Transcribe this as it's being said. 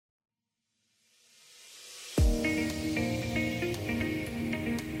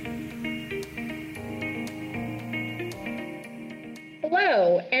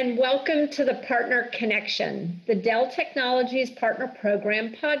and welcome to the Partner Connection, the Dell Technologies Partner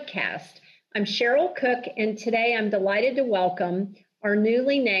Program podcast. I'm Cheryl Cook, and today I'm delighted to welcome our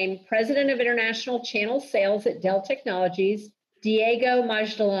newly named President of International Channel Sales at Dell Technologies, Diego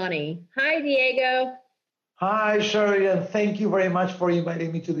Majdalani. Hi, Diego. Hi, Cheryl, and thank you very much for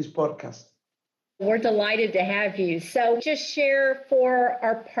inviting me to this podcast. We're delighted to have you. So just share for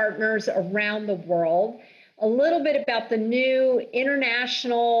our partners around the world a little bit about the new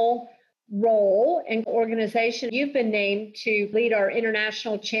international role and organization you've been named to lead our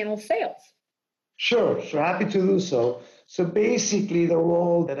international channel sales. Sure, happy to do so. So basically, the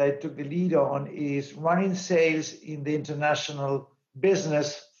role that I took the lead on is running sales in the international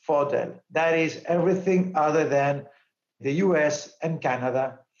business for Dell. That is everything other than the US and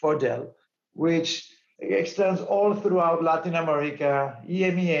Canada for Dell, which extends all throughout Latin America,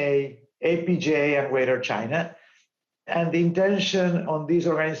 EMEA, APJ, and Greater China. And the intention on this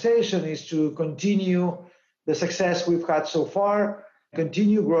organization is to continue the success we've had so far,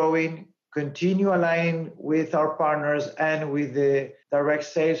 continue growing, continue aligning with our partners and with the direct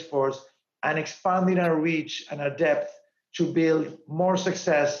sales force, and expanding our reach and our depth to build more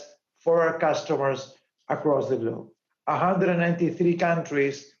success for our customers across the globe. 193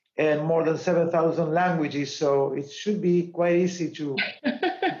 countries and more than 7,000 languages, so it should be quite easy to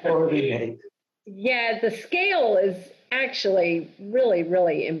coordinate. Yeah, the scale is actually really,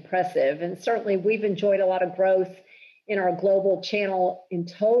 really impressive. And certainly we've enjoyed a lot of growth in our global channel in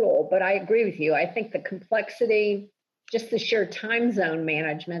total. But I agree with you. I think the complexity, just the sheer time zone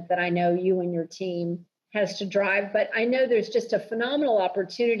management that I know you and your team has to drive. But I know there's just a phenomenal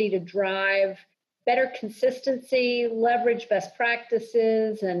opportunity to drive better consistency, leverage best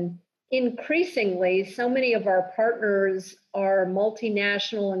practices, and increasingly, so many of our partners are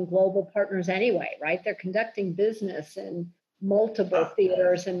multinational and global partners anyway, right? They're conducting business in multiple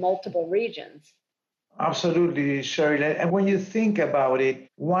theaters and multiple regions. Absolutely, Cheryl. And when you think about it,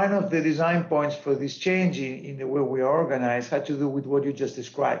 one of the design points for this change in the way we are organized had to do with what you just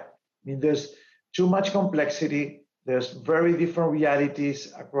described. I mean, there's too much complexity. There's very different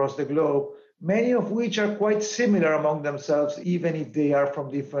realities across the globe, many of which are quite similar among themselves, even if they are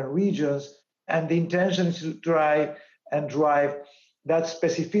from different regions. And the intention is to try and drive that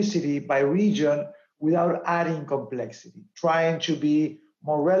specificity by region without adding complexity, trying to be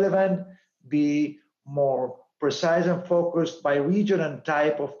more relevant, be more precise and focused by region and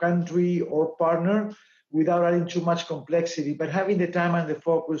type of country or partner without adding too much complexity, but having the time and the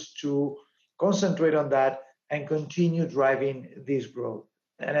focus to concentrate on that and continue driving this growth.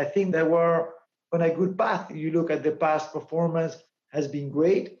 And I think that we're on a good path. You look at the past performance has been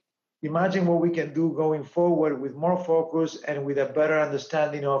great. Imagine what we can do going forward with more focus and with a better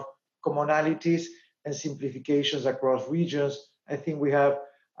understanding of commonalities and simplifications across regions. I think we have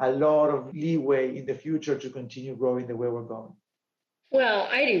a lot of leeway in the future to continue growing the way we're going. Well,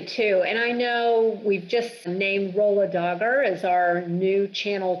 I do too. And I know we've just named Rola Dogger as our new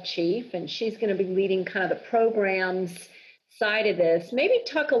channel chief, and she's going to be leading kind of the programs side of this. Maybe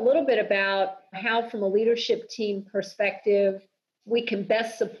talk a little bit about how, from a leadership team perspective, we can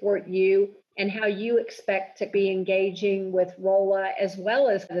best support you and how you expect to be engaging with Rola as well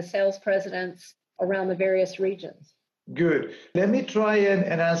as the sales presidents around the various regions. Good. Let me try and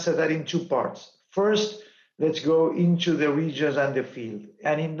answer that in two parts. First, let's go into the regions and the field.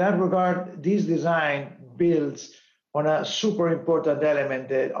 And in that regard, this design builds on a super important element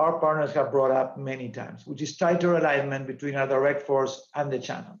that our partners have brought up many times, which is tighter alignment between our direct force and the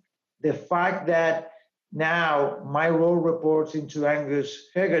channel. The fact that now my role reports into Angus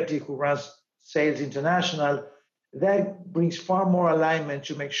Hegarty, who runs Sales International, that brings far more alignment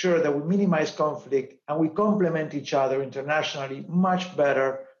to make sure that we minimize conflict and we complement each other internationally much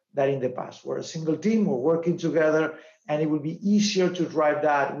better than in the past. We're a single team, we're working together, and it will be easier to drive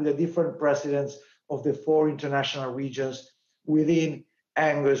that with the different presidents of the 4 international regions within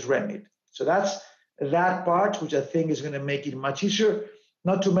Angus' remit. So that's that part, which I think is going to make it much easier.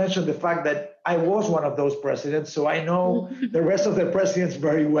 Not to mention the fact that I was one of those presidents, so I know the rest of the presidents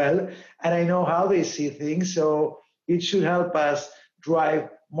very well, and I know how they see things. So it should help us drive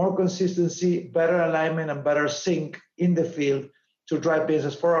more consistency, better alignment, and better sync in the field to drive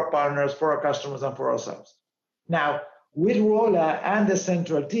business for our partners, for our customers, and for ourselves. Now, with Rola and the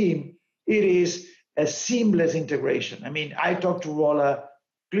central team, it is a seamless integration. I mean, I talk to Rola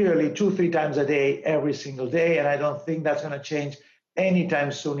clearly 2-3 times a day, every single day, and I don't think that's going to change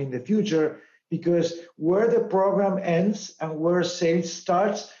anytime soon in the future, because where the program ends and where sales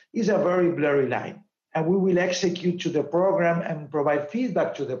starts is a very blurry line. And we will execute to the program and provide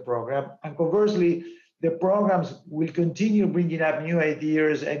feedback to the program. And conversely, The programs will continue bringing up new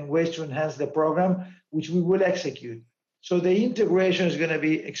ideas and ways to enhance the program, which we will execute. So the integration is going to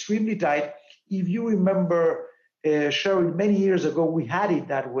be extremely tight. If you remember, Cheryl, many years ago, we had it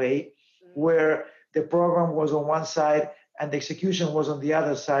that way, where the program was on one side and the execution was on the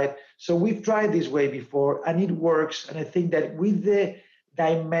other side. So we've tried this way before, and it works. And I think that with the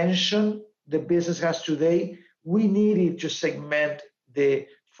dimension the business has today, we needed to segment the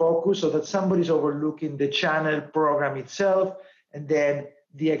focus so that somebody's overlooking the channel program itself and then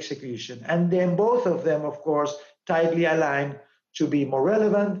the execution. And then both of them, of course, tightly aligned to be more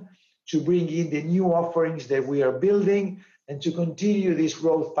relevant, to bring in the new offerings that we are building, and to continue this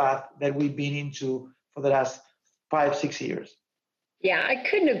growth path that we've been into for the last 5-6 years. Yeah, I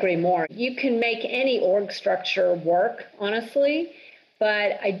couldn't agree more. You can make any org structure work, honestly,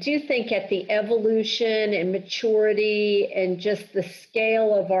 but I do think at the evolution and maturity and just the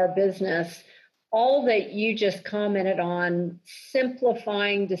scale of our business, all that you just commented on,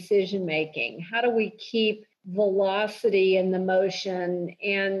 simplifying decision making, how do we keep velocity in the motion?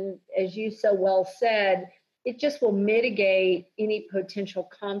 And as you so well said, it just will mitigate any potential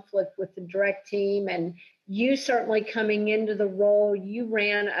conflict with the direct team. And you certainly coming into the role, you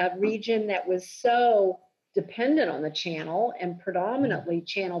ran a region that was so dependent on the channel and predominantly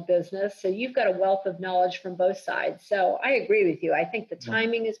channel business. So you've got a wealth of knowledge from both sides. So I agree with you. I think the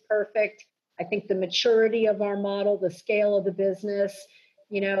timing is perfect. I think the maturity of our model, the scale of the business,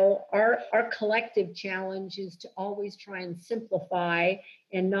 our collective challenge is to always try and simplify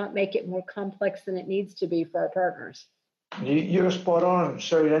and not make it more complex than it needs to be for our partners. You're spot on,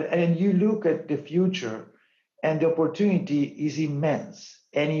 Cheryl. And you look at the future, and the opportunity is immense.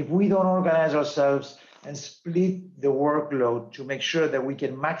 And if we don't organize ourselves and split the workload to make sure that we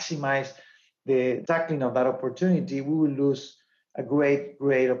can maximize the tackling of that opportunity, we will lose a great,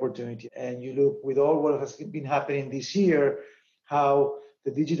 great opportunity. And you look with all what has been happening this year, how the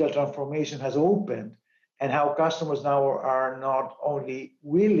digital transformation has opened and how customers now are not only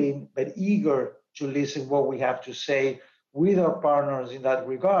willing, but eager to listen what we have to say with our partners in that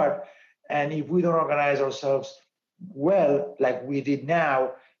regard. And if we don't organize ourselves well, like we did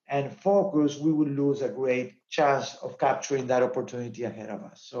now, and focus, we will lose a great chance of capturing that opportunity ahead of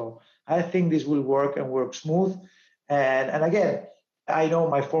us. So I think this will work and work smooth. And again, I know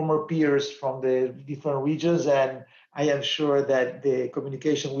my former peers from the different regions, and I am sure that the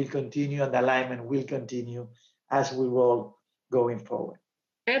communication will continue and the alignment will continue as we roll going forward.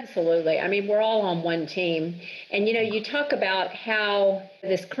 Absolutely. I mean, we're all on one team. And, you talk about how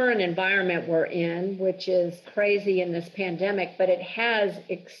this current environment we're in, which is crazy in this pandemic, but it has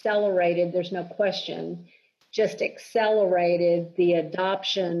accelerated, there's no question, just accelerated the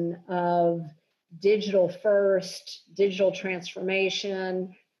adoption of digital first, digital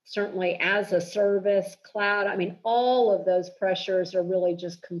transformation, certainly as a service, cloud. I mean, all of those pressures are really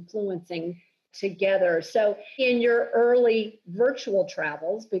just confluencing together. So in your early virtual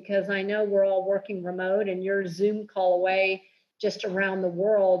travels, because I know we're all working remote and you're Zoom call away just around the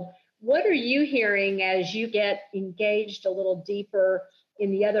world, what are you hearing as you get engaged a little deeper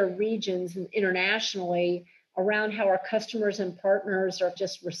in the other regions and internationally around how our customers and partners are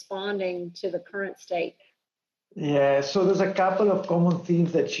just responding to the current state? Yeah, so there's a couple of common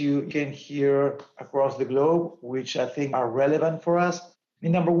themes that you can hear across the globe, which I think are relevant for us.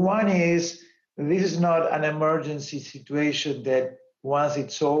 Number one is, this is not an emergency situation that once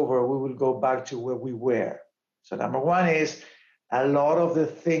it's over, we will go back to where we were. So number one is, a lot of the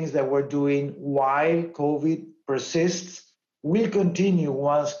things that we're doing while COVID persists will continue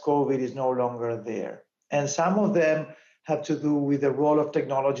once COVID is no longer there. And some of them have to do with the role of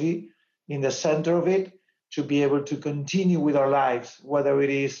technology in the center of it to be able to continue with our lives, whether it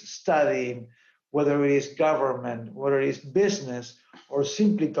is studying, whether it is government, whether it is business, or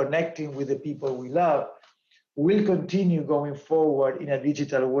simply connecting with the people we love, will continue going forward in a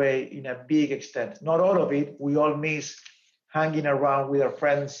digital way in a big extent. Not all of it. We all miss hanging around with our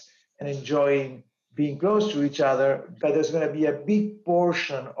friends and enjoying being close to each other, but there's going to be a big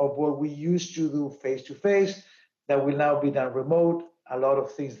portion of what we used to do face-to-face that will now be done remote. A lot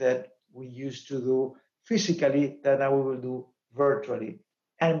of things that we used to do physically that now we will do virtually.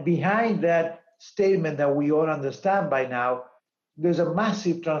 And behind that statement that we all understand by now, there's a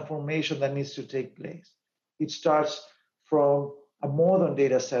massive transformation that needs to take place. It starts from a modern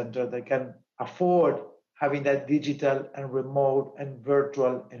data center that can afford having that digital and remote and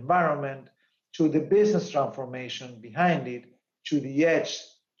virtual environment, to the business transformation behind it, to the edge,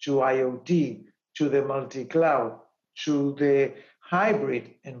 to IoT, to the multi-cloud, to the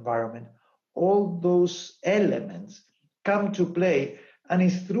hybrid environment. All those elements come to play, and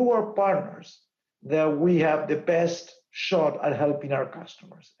it's through our partners that we have the best shot at helping our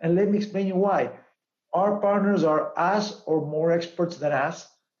customers. And let me explain you why. Our partners are as or more experts than us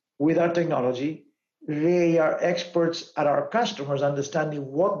with our technology. They are experts at our customers,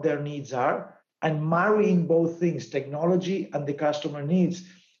 understanding what their needs are and marrying both things, technology and the customer needs,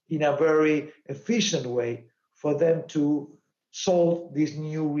 in a very efficient way for them to solve this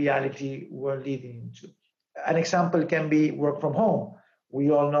new reality we're living into. An example can be work from home.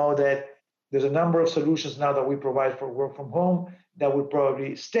 We all know that there's a number of solutions now that we provide for work from home that will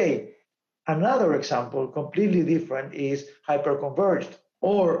probably stay. Another example, completely different, is hyperconverged,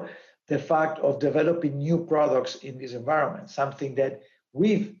 or the fact of developing new products in this environment, something that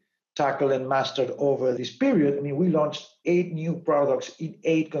we've tackled and mastered over this period. I mean, we launched 8 new products in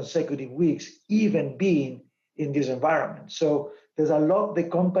 8 consecutive weeks, even being in this environment. So there's a lot the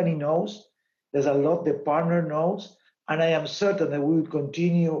company knows, there's a lot the partner knows, and I am certain that we will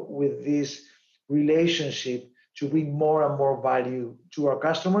continue with this relationship to bring more and more value to our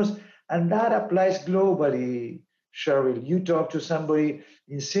customers. And that applies globally, Cheryl. You talk to somebody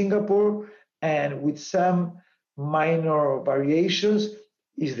in Singapore, and with some minor variations,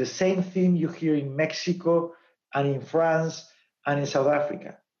 is the same thing you hear in Mexico and in France and in South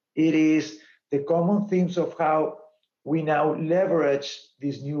Africa. It is the common themes of how we now leverage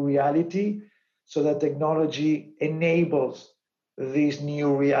this new reality so that technology enables this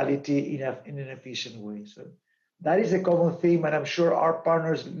new reality in an efficient way. So that is a common theme, and I'm sure our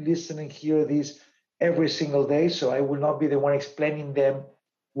partners listening hear this every single day. So I will not be the one explaining them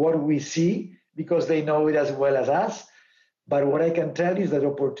what we see because they know it as well as us. But what I can tell you is that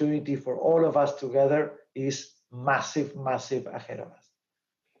opportunity for all of us together is massive, massive ahead of us.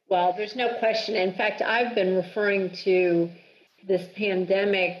 Well, there's no question. In fact, I've been referring to this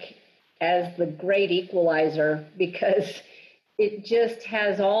pandemic as the great equalizer because it just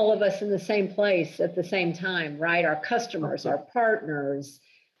has all of us in the same place at the same time, right? Our customers, our partners,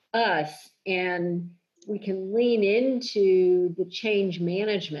 us, and we can lean into the change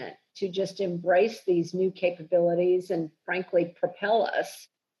management to just embrace these new capabilities and frankly propel us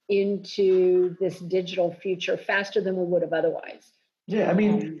into this digital future faster than we would have otherwise. Yeah, I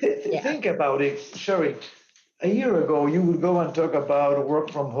mean, think about it, Sherry. A year ago, you would go and talk about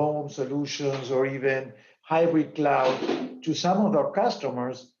work from home solutions or even hybrid cloud to some of our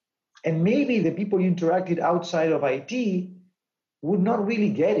customers, and maybe the people you interacted outside of IT would not really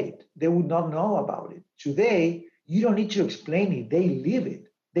get it. They would not know about it. Today, you don't need to explain it. They live it.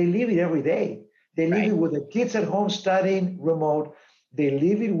 They live it every day. They live it with the kids at home studying remote. They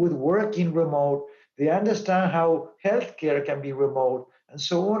live it with working remote. They understand how healthcare can be remote and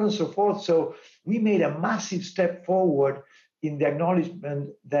so on and so forth. So we made a massive step forward in the acknowledgement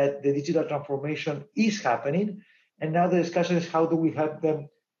that the digital transformation is happening. And now the discussion is how do we help them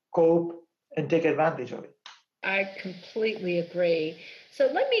cope and take advantage of it? I completely agree. So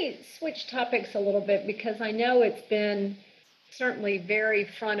let me switch topics a little bit because I know it's been certainly very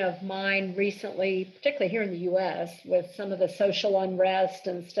front of mind recently, particularly here in the US with some of the social unrest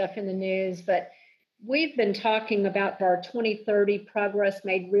and stuff in the news. But we've been talking about our 2030 Progress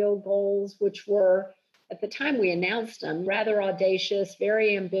Made Real goals, which were, at the time we announced them, rather audacious,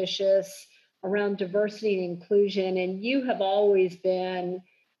 very ambitious around diversity and inclusion. And you have always been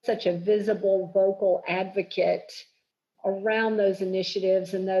such a visible, vocal advocate around those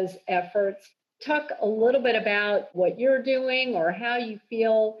initiatives and those efforts. Talk a little bit about what you're doing or how you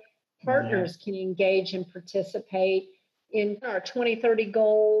feel partners can engage and participate in our 2030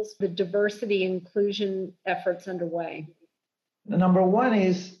 goals, the diversity inclusion efforts underway. Number one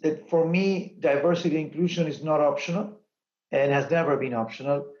is that for me, diversity inclusion is not optional and has never been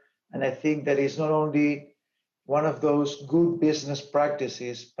optional. And I think that is not only one of those good business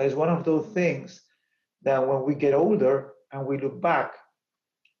practices, but it's one of those things that when we get older and we look back,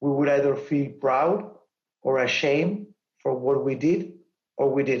 we would either feel proud or ashamed for what we did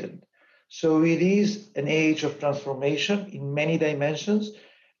or we didn't. So it is an age of transformation in many dimensions,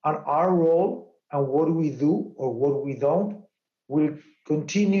 and our role and what we do or what we don't will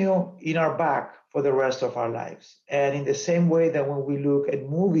continue in our back for the rest of our lives. And in the same way that when we look at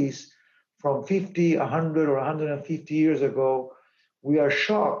movies from 50, 100, or 150 years ago, we are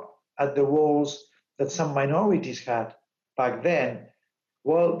shocked at the roles that some minorities had back then.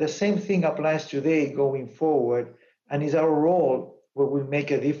 Well, the same thing applies today going forward, and is our role where we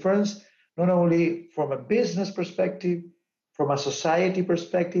make a difference, not only from a business perspective, from a society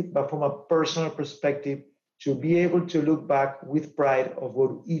perspective, but from a personal perspective, to be able to look back with pride of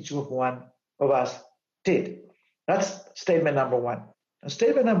what each one of us did. That's statement number one. And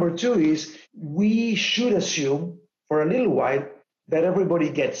statement number two is we should assume for a little while that everybody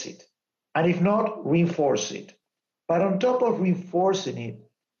gets it. And if not, reinforce it. But on top of reinforcing it,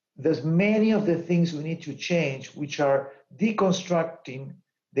 there's many of the things we need to change, which are deconstructing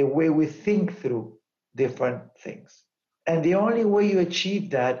the way we think through different things. And the only way you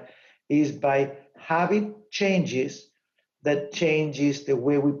achieve that is by habit changes that changes the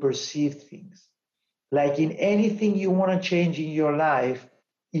way we perceive things. Like in anything you want to change in your life,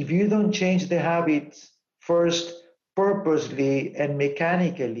 if you don't change the habits first, purposely and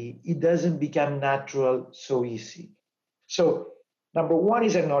mechanically, it doesn't become natural so easy. So, number one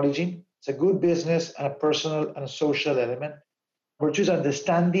is acknowledging it's a good business and a personal and a social element. Number two is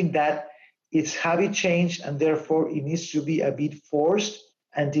understanding that it's habit change and therefore it needs to be a bit forced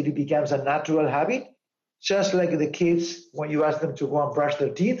until it becomes a natural habit. Just like the kids, when you ask them to go and brush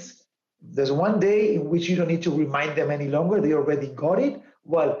their teeth, there's one day in which you don't need to remind them any longer, they already got it.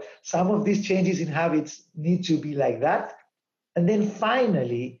 Well, some of these changes in habits need to be like that. And then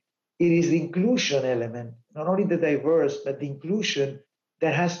finally, it is the inclusion element, not only the diverse, but the inclusion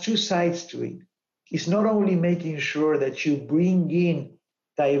that has two sides to it. It's not only making sure that you bring in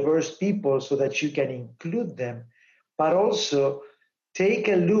diverse people so that you can include them, but also take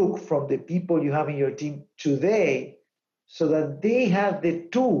a look from the people you have in your team today so that they have the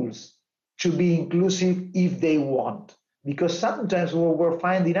tools to be inclusive if they want. Because sometimes what we're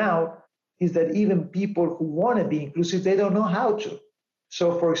finding out is that even people who want to be inclusive, they don't know how to.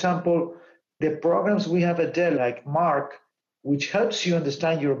 So, for example, the programs we have at Dell, like Mark, which helps you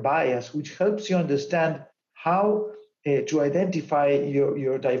understand your bias, which helps you understand how to identify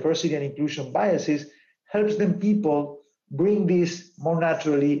your diversity and inclusion biases, helps them people bring this more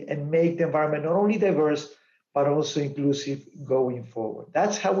naturally and make the environment not only diverse, but also inclusive going forward.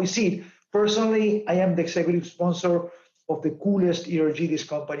 That's how we see it. Personally, I am the executive sponsor of the coolest ERG this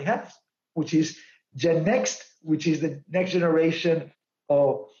company has, which is Gen Next, which is the next generation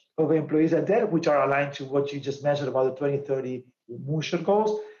of employees at Dell, which are aligned to what you just mentioned about the 2030 moonshot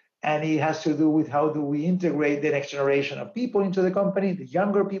goals. And it has to do with how do we integrate the next generation of people into the company, the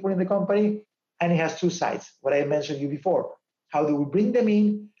younger people in the company. And it has two sides, what I mentioned to you before. How do we bring them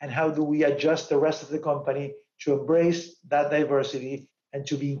in and how do we adjust the rest of the company to embrace that diversity and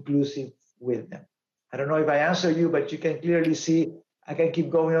to be inclusive with them? I don't know if I answer you, but you can clearly see I can keep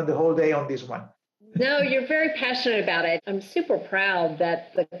going on the whole day on this one. No, you're very passionate about it. I'm super proud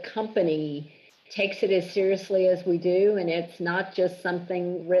that the company takes it as seriously as we do, and it's not just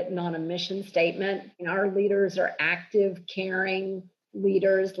something written on a mission statement. Our leaders are active, caring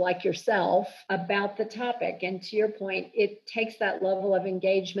leaders like yourself about the topic. And to your point, it takes that level of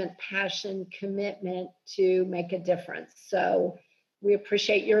engagement, passion, commitment to make a difference. So we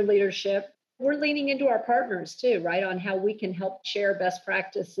appreciate your leadership. We're leaning into our partners too, right, on how we can help share best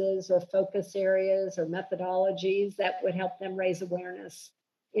practices or focus areas or methodologies that would help them raise awareness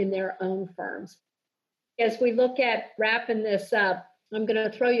in their own firms. As we look at wrapping this up, I'm going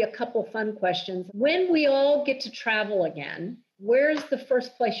to throw you a couple fun questions. When we all get to travel again, where's the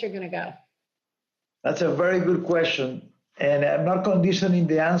first place you're going to go? That's a very good question. And I'm not conditioning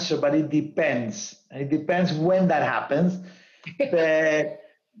the answer, but it depends. And it depends when that happens.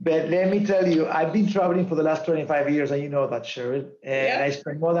 But let me tell you, I've been traveling for the last 25 years, and you know that, Cheryl. And I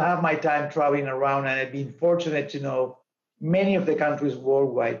spend more than half my time traveling around, and I've been fortunate to know many of the countries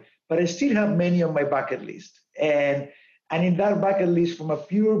worldwide. But I still have many on my bucket list. And in that bucket list, from a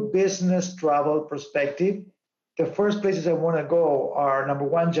pure business travel perspective, the first places I want to go are, number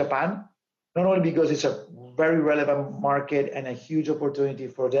one, Japan, not only because it's a very relevant market and a huge opportunity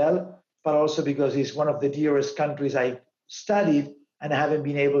for Dell, but also because it's one of the dearest countries I studied and I haven't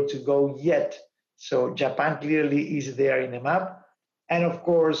been able to go yet. So Japan clearly is there in the map. And of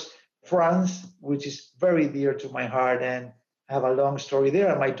course, France, which is very dear to my heart, and I have a long story there.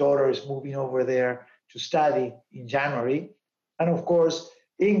 And my daughter is moving over there to study in January. And of course,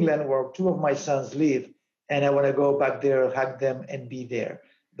 England, where two of my sons live, and I want to go back there, hug them, and be there.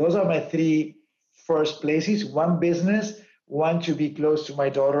 Those are my three first places. One business, one to be close to my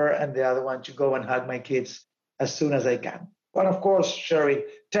daughter, and the other one to go and hug my kids as soon as I can. But of course, Sherry,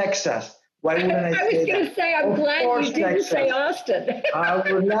 Texas. Why wouldn't I say that? I was going to say, I'm glad you didn't Texas. say Austin. I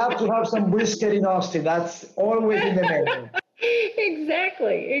would love to have some brisket in Austin. That's always in the menu.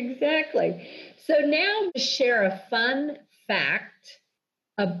 Exactly. So now share a fun fact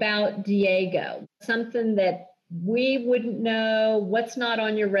about Diego, something that we wouldn't know, what's not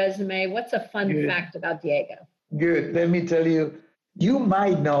on your resume. What's a fun fact about Diego? Good. Let me tell you, you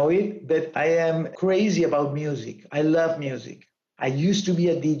might know it, but I am crazy about music. I love music. I used to be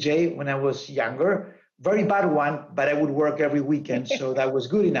a DJ when I was younger, very bad one, but I would work every weekend. So that was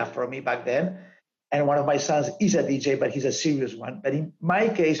good enough for me back then. And one of my sons is a DJ, but he's a serious one. But in my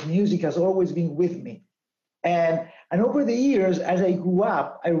case, music has always been with me. And over the years, as I grew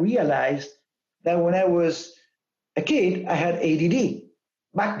up, I realized that when I was a kid, I had ADD.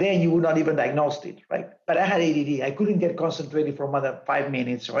 Back then, you would not even diagnose it, right? But I had ADD. I couldn't get concentrated for more than 5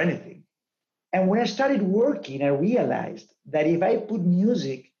 minutes or anything. And when I started working, I realized that if I put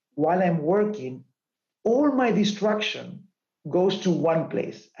music while I'm working, all my distraction goes to one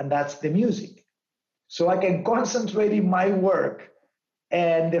place, and that's the music. So I can concentrate in my work.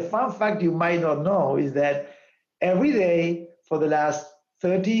 And the fun fact you might not know is that every day for the last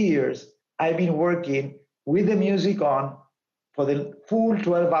 30 years, I've been working with the music on for the full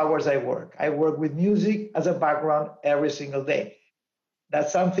 12 hours I work. I work with music as a background every single day.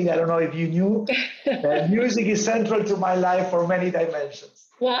 That's something I don't know if you knew, that music is central to my life for many dimensions.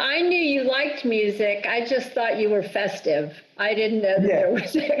 Well, I knew you liked music. I just thought you were festive. I didn't know that there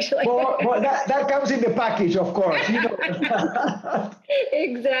was actually. Well, that comes in the package, of course. You know.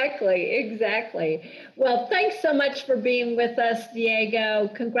 Exactly. Well, thanks so much for being with us, Diego.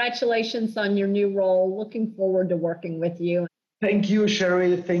 Congratulations on your new role. Looking forward to working with you. Thank you,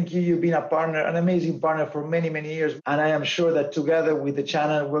 Cheryl. Thank you. You've been a partner, an amazing partner for many, many years. And I am sure that together with the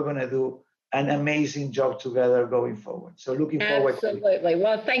channel, we're going to do an amazing job together going forward. So looking forward to it. Absolutely.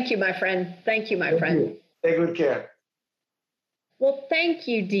 Well, thank you, my friend. Thank you, my friend. Take good care. Well, thank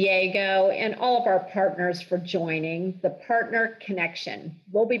you, Diego, and all of our partners for joining the Partner Connection.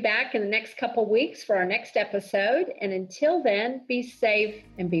 We'll be back in the next couple of weeks for our next episode. And until then, be safe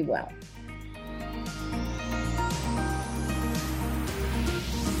and be well.